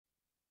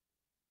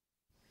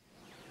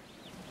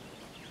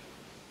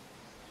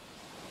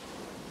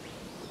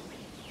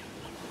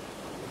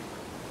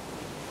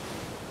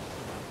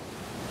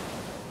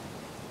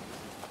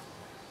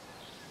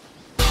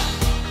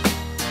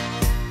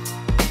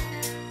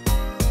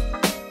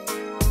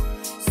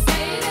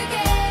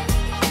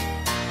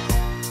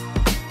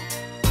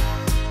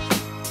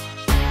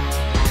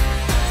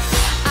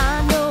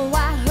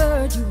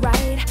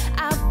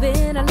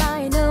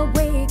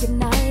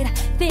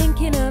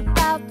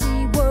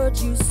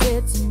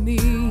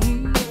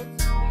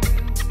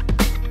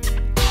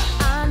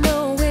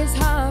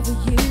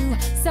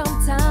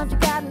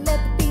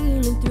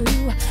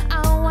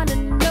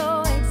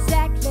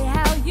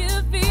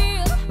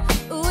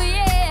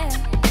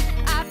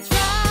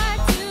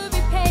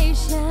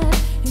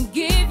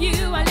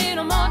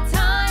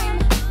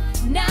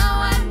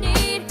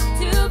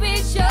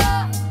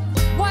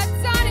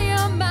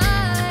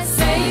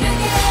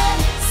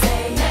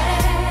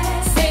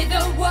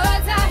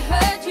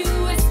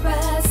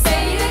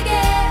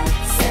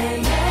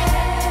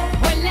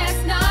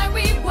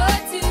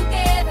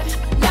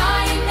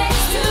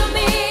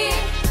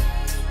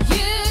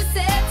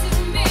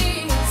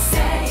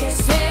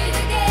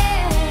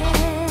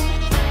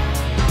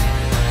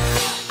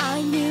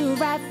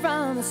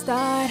the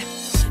start.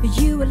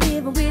 You were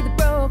living with a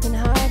broken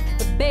heart,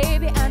 but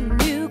baby, I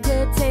knew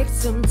could take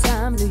some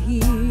time to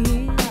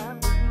heal.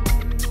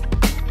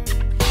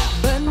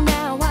 But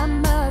now I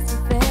must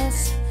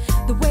confess,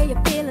 the way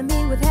you're filling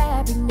me with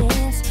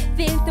happiness,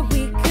 think that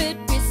we could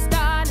be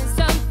starting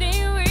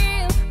something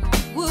real.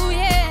 Woo,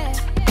 yeah.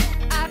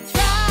 I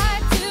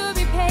tried to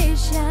be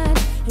patient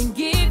and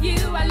give you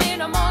a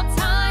little more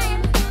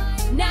time.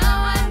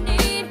 Now I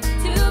need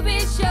to be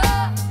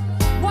sure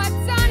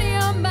what's on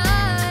your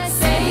mind.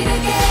 Say it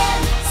again,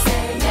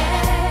 say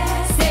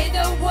yes. Say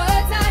the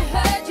words I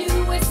heard you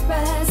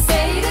whisper.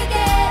 Say it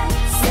again,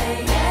 say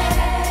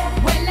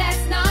yes. When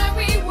last night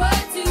we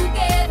were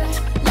together,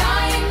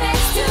 lying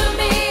next to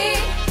me,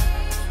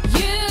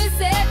 you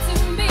said to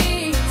me,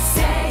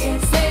 say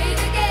it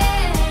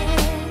again.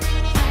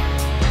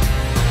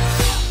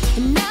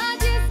 And I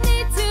just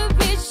need to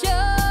be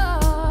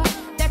sure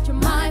that you're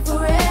mine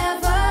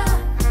forever.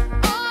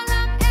 All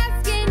I'm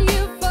asking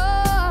you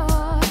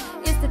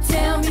for is to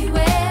tell me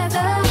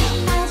whether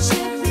I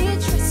should be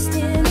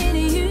trusting in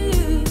you.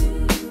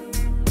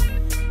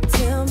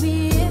 Tell me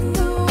if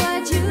the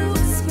words you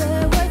whisper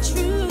were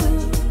true.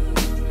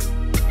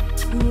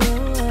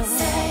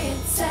 Say it,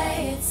 say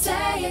it,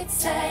 say it,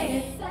 say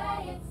it.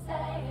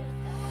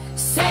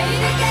 Say it.